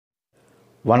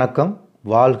வணக்கம்,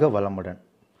 வாழ்க வளமுடன்.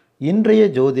 இன்றைய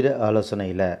ஜோதிட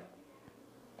ஆலோசனையில்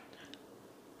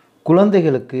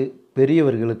குழந்தைகளுக்கு,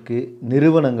 பெரியவர்களுக்கு,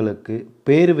 நிறுவனங்களுக்கு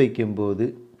பெயர் வைக்கும்போது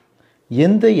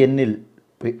எந்த எண்ணில்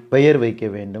பெயர் வைக்க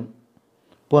வேண்டும்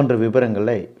போன்ற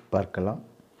விவரங்களை பார்க்கலாம்.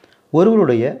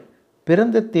 ஒருவருடைய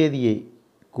பிறந்த தேதியை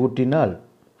கூட்டினால்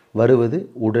வருவது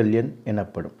உடல் எண்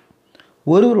எனப்படும்.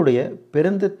 ஒருவருடைய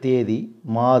பிறந்த தேதி,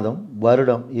 மாதம்,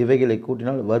 வருடம் இவைகளை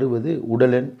கூட்டினால் வருவது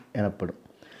உடல் எண் எனப்படும்.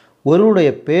 ஒருவருடைய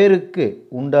பெயருக்கு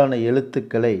உண்டான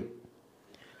எழுத்துக்களை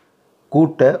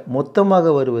கூட்ட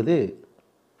மொத்தமாக வருவது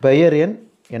பெயர் எண்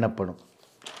எனப்படும்.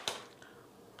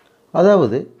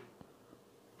 அதாவது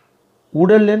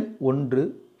உடல் எண் 1,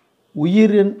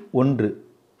 உயிர் எண் 1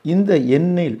 இந்த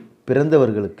எண்ணில்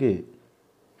பிறந்தவர்களுக்கு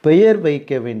பெயர்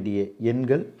வைக்க வேண்டிய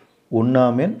எண்கள்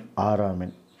 1ஆம் எண், 6ஆம்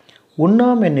எண்.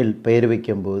 1ஆம் எண்ணில் பெயர்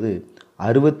வைக்கும்போது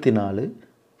 64,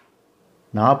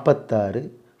 46,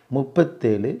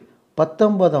 37,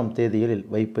 19ஆம் தேதிகளில்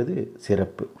வைப்பது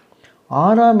சிறப்பு.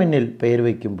 6ஆம் எண்ணில் பெயர்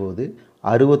வைக்கும்போது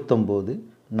 69,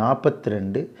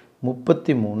 42,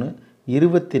 33,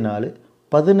 24,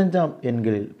 15ஆம்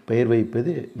எண்களில் பெயர்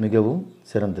வைப்பது மிகவும்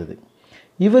சிறந்தது.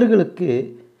 இவர்களுக்கு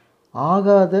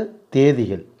ஆகாத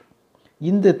தேதிகள்,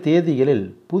 இந்த தேதிகளில்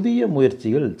புதிய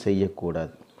முயற்சிகள்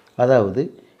செய்யக்கூடாது. அதாவது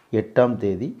 8ஆம்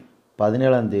தேதி,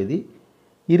 17ஆம் தேதி,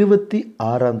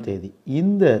 26ஆம் தேதி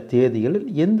இந்த தேதிகளில்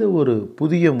எந்த ஒரு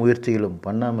புதிய முயற்சிகளும்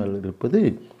பண்ணாமல் இருப்பது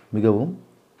மிகவும்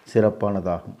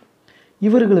சிறப்பானதாகும்.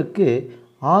 இவர்களுக்கு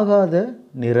ஆகாத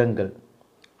நிறங்கள்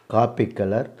காப்பி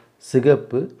கலர்,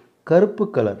 சிகப்பு, கருப்பு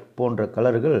கலர் போன்ற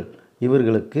கலர்கள்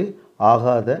இவர்களுக்கு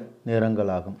ஆகாத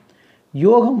நிறங்களாகும்.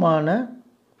 யோகமான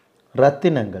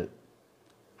இரத்தினங்கள்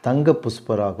தங்க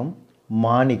புஷ்பராகம்,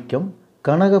 மாணிக்கம்,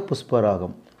 கனக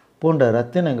புஷ்பராகம் போன்ற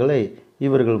இரத்தினங்களை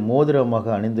இவர்கள் மோதிரமாக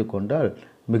அணிந்து கொண்டால்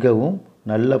மிகவும்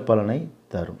நல்ல பலனை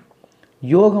தரும்.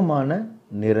 யோகமான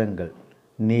நிறங்கள்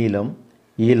நீலம்,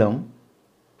 இளம்,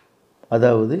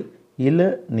 அதாவது இள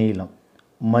நீலம்,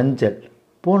 மஞ்சள்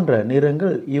போன்ற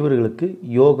நிறங்கள் இவர்களுக்கு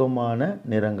யோகமான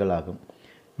நிறங்களாகும்.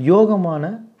 யோகமான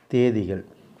தேதிகள்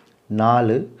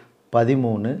 4,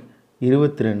 13,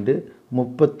 22,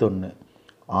 31,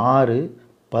 6,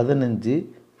 15,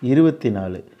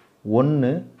 24,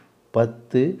 1,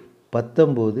 10,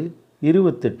 19,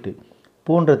 28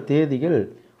 போன்ற தேதிகள்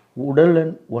உடல்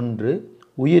எண் 1,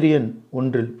 உயிர் எண்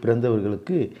 1இல்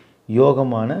பிறந்தவர்களுக்கு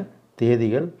யோகமான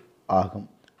தேதிகள் ஆகும்.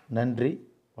 நன்றி,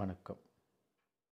 வணக்கம்.